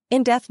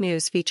In-depth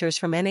news features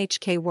from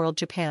NHK World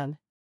Japan.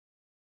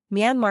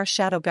 Myanmar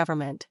shadow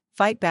government,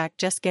 Fightback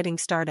just getting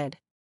started.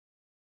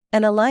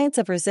 An alliance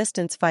of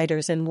resistance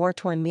fighters in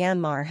war-torn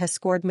Myanmar has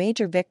scored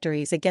major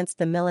victories against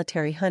the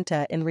military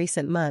junta in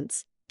recent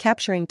months,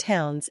 capturing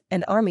towns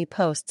and army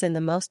posts in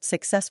the most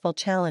successful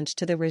challenge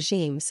to the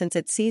regime since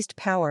it seized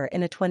power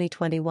in a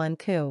 2021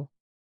 coup.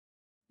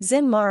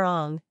 Zin Mar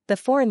Aung, the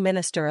foreign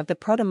minister of the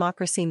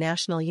pro-democracy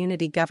National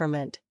Unity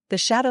Government, the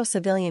shadow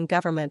civilian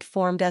government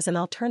formed as an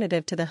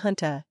alternative to the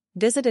junta,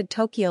 visited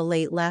Tokyo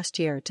late last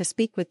year to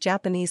speak with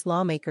Japanese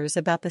lawmakers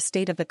about the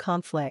state of the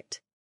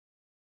conflict.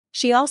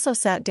 She also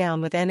sat down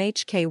with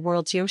NHK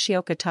World's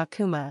Yoshioka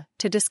Takuma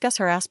to discuss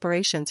her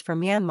aspirations for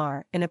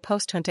Myanmar in a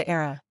post-junta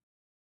era.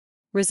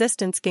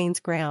 Resistance gains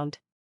ground.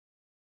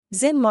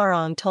 Zin Mar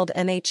Aung told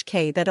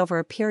NHK that over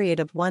a period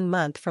of 1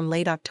 month from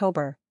late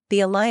October, the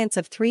alliance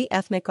of 3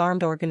 ethnic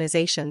armed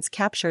organizations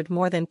captured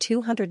more than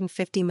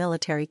 250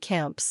 military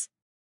camps.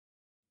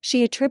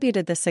 She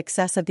attributed the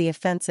success of the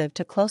offensive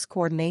to close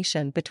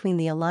coordination between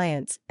the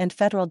alliance and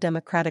federal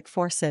democratic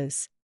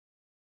forces.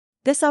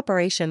 This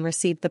operation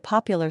received the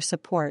popular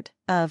support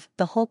of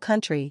the whole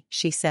country,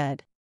 she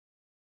said.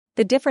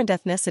 The different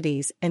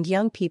ethnicities and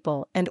young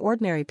people and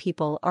ordinary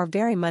people are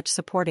very much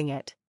supporting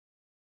it.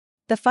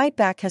 The fight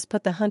back has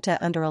put the junta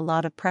under a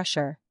lot of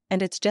pressure,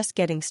 and it's just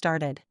getting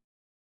started.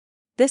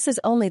 This is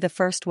only the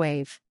first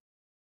wave.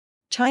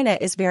 China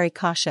is very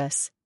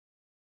cautious.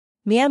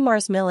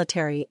 Myanmar's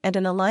military and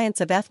an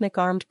alliance of ethnic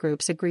armed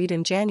groups agreed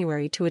in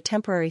January to a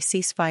temporary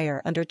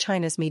ceasefire under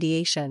China's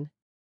mediation.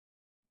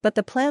 But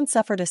the plan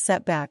suffered a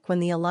setback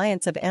when the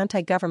alliance of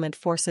anti-government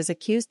forces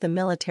accused the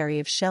military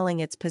of shelling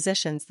its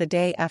positions the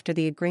day after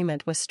the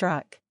agreement was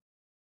struck.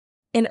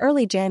 In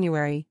early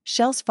January,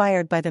 shells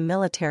fired by the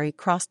military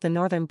crossed the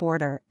northern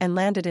border and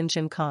landed in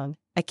Jinkong,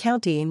 a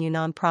county in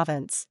Yunnan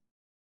province.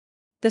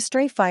 The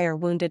stray fire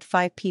wounded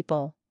 5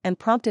 people and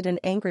prompted an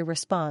angry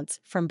response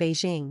from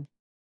Beijing.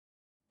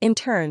 In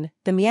turn,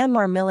 the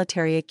Myanmar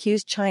military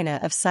accused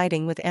China of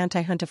siding with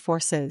anti-junta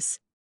forces.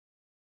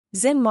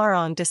 Zin Mar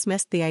Aung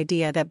dismissed the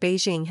idea that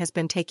Beijing has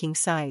been taking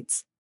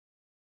sides.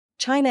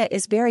 China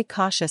is very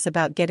cautious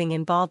about getting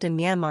involved in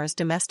Myanmar's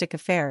domestic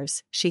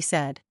affairs, she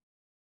said.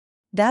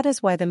 That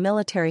is why the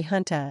military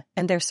junta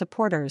and their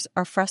supporters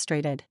are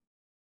frustrated.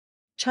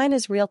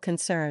 China's real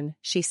concern,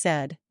 she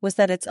said, was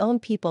that its own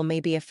people may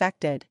be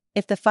affected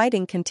if the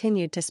fighting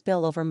continued to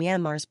spill over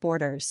Myanmar's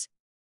borders.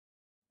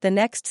 The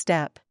next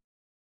step.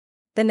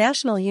 The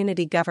National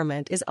Unity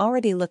Government is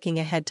already looking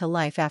ahead to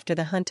life after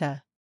the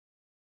junta.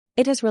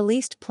 It has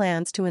released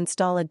plans to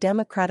install a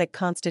democratic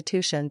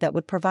constitution that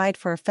would provide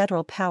for a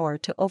federal power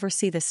to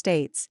oversee the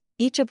states,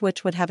 each of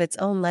which would have its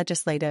own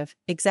legislative,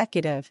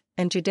 executive,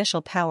 and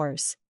judicial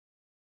powers.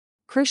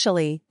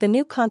 Crucially, the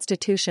new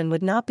constitution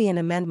would not be an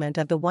amendment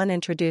of the one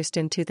introduced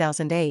in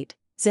 2008,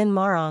 Zin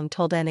Mar Aung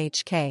told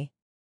NHK.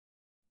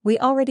 We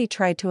already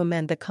tried to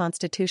amend the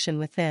constitution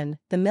within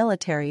the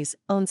military's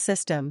own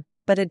system,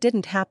 but it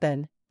didn't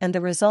happen, and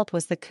the result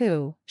was the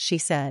coup, she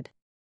said.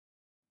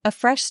 A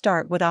fresh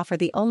start would offer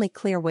the only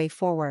clear way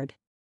forward.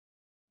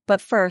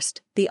 But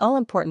first, the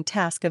all-important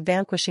task of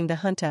vanquishing the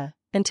junta.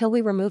 Until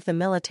we remove the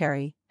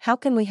military, how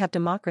can we have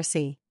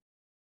democracy?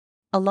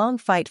 A long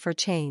fight for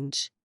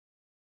change.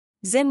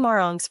 Zin Mar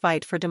Aung's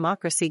fight for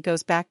democracy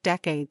goes back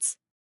decades.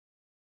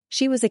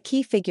 She was a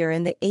key figure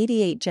in the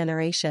 88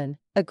 generation,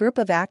 a group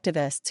of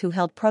activists who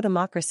held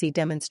pro-democracy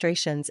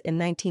demonstrations in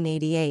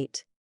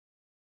 1988.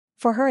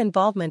 For her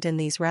involvement in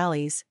these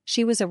rallies,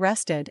 she was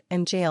arrested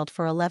and jailed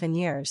for 11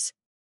 years.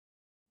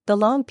 The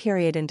long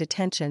period in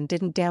detention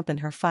didn't dampen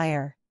her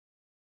fire.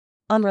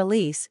 On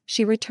release,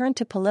 she returned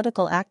to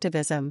political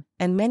activism,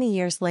 and many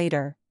years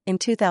later, in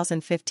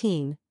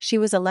 2015, she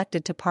was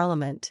elected to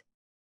parliament.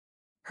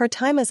 Her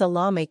time as a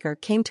lawmaker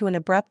came to an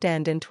abrupt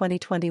end in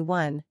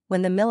 2021,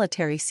 when the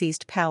military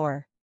seized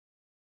power.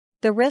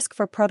 The risk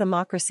for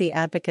pro-democracy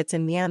advocates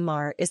in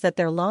Myanmar is that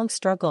their long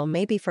struggle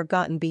may be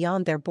forgotten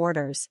beyond their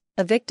borders,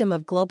 a victim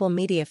of global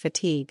media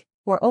fatigue,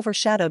 or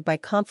overshadowed by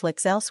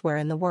conflicts elsewhere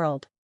in the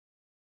world.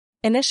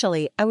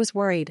 Initially, I was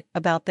worried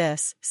about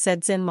this,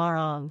 said Zin Mar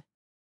Aung.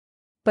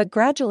 But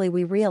gradually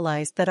we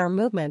realized that our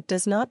movement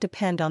does not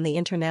depend on the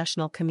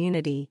international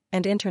community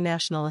and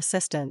international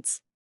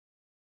assistance.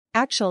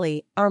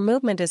 Actually, our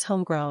movement is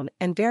homegrown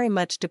and very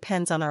much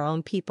depends on our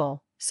own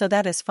people, so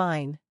that is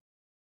fine.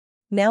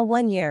 Now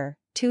 1 year,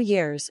 2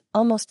 years,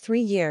 almost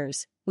 3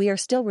 years, we are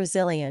still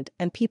resilient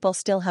and people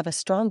still have a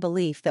strong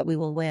belief that we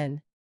will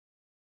win.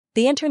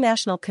 The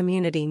international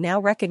community now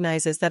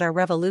recognizes that our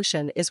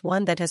revolution is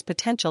one that has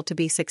potential to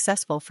be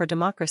successful for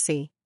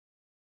democracy.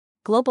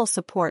 Global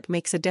support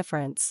makes a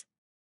difference.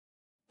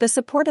 The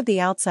support of the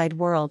outside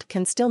world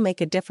can still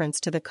make a difference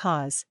to the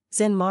cause,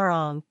 Zin Mar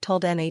Aung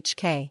told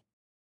NHK.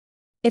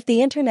 If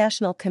the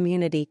international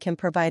community can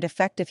provide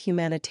effective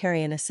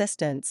humanitarian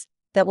assistance,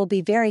 that will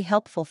be very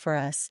helpful for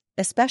us,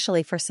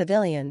 especially for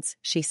civilians,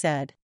 she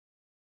said.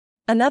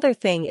 Another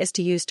thing is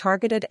to use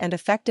targeted and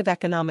effective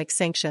economic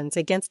sanctions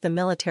against the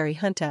military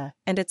junta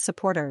and its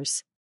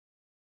supporters.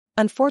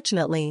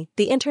 Unfortunately,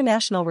 the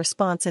international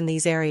response in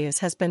these areas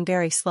has been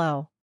very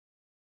slow.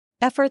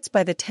 Efforts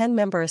by the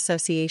 10-member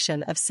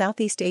Association of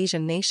Southeast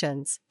Asian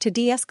Nations to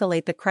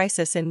de-escalate the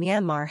crisis in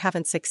Myanmar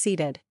haven't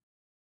succeeded.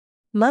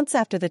 Months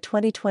after the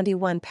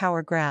 2021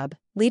 power grab,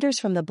 leaders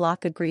from the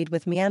bloc agreed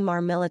with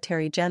Myanmar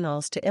military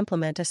generals to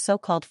implement a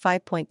so-called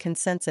 5-point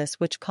consensus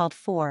which called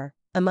for,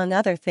 among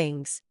other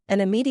things,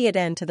 an immediate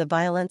end to the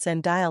violence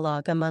and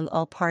dialogue among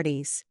all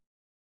parties.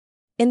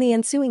 In the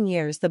ensuing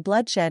years, the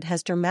bloodshed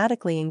has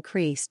dramatically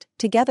increased,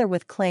 together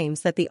with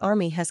claims that the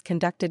army has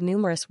conducted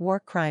numerous war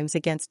crimes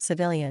against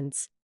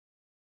civilians.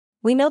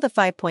 "We know the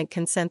 5-point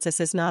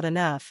consensus is not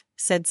enough,"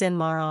 said Zin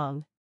Mar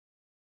Aung.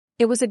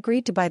 "It was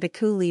agreed to by the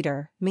coup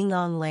leader, Min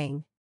Aung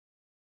Hlaing.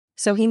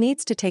 So he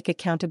needs to take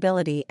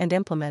accountability and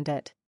implement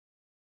it.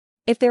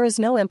 If there is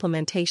no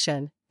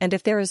implementation, and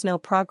if there is no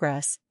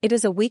progress, it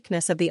is a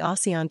weakness of the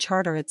ASEAN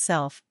Charter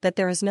itself that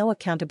there is no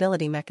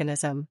accountability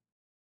mechanism.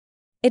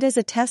 It is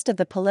a test of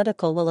the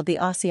political will of the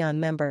ASEAN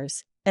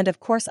members, and of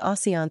course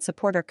ASEAN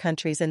supporter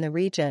countries in the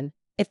region,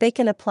 if they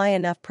can apply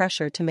enough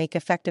pressure to make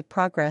effective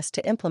progress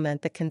to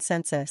implement the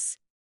consensus.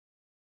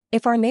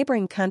 If our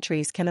neighboring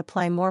countries can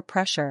apply more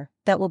pressure,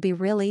 that will be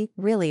really,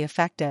 really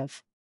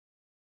effective.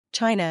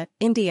 China,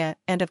 India,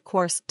 and of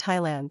course,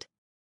 Thailand.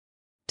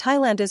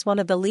 Thailand is one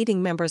of the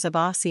leading members of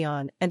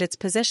ASEAN and its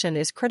position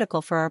is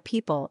critical for our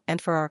people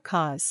and for our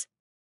cause."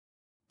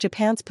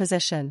 Japan's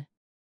position.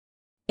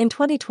 In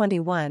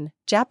 2021,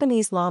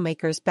 Japanese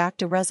lawmakers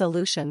backed a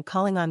resolution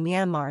calling on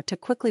Myanmar to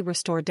quickly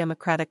restore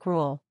democratic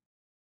rule.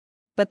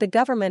 But the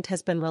government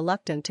has been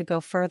reluctant to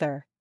go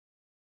further.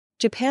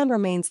 Japan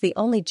remains the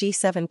only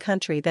G7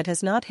 country that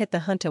has not hit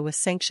the junta with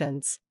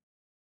sanctions.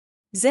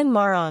 Zin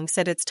Mar Aung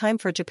said it's time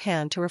for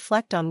Japan to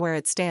reflect on where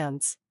it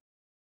stands.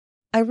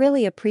 "I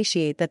really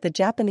appreciate that the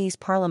Japanese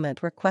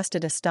parliament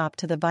requested a stop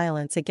to the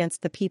violence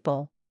against the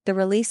people, the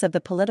release of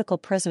the political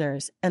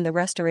prisoners and the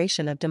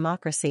restoration of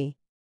democracy.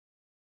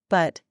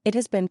 But, it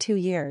has been 2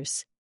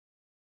 years.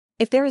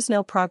 If there is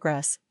no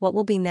progress, what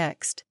will be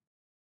next?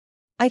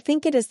 I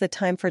think it is the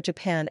time for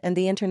Japan and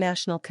the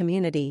international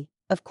community,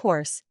 of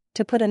course,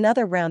 to put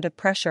another round of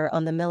pressure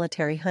on the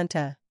military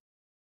junta."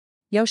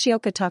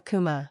 Yoshioka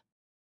Takuma.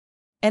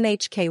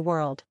 NHK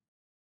World.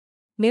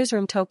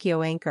 Newsroom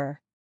Tokyo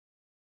Anchor.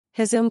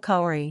 Hizum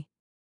Kaori.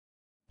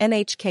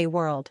 NHK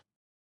World.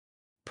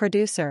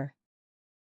 Producer.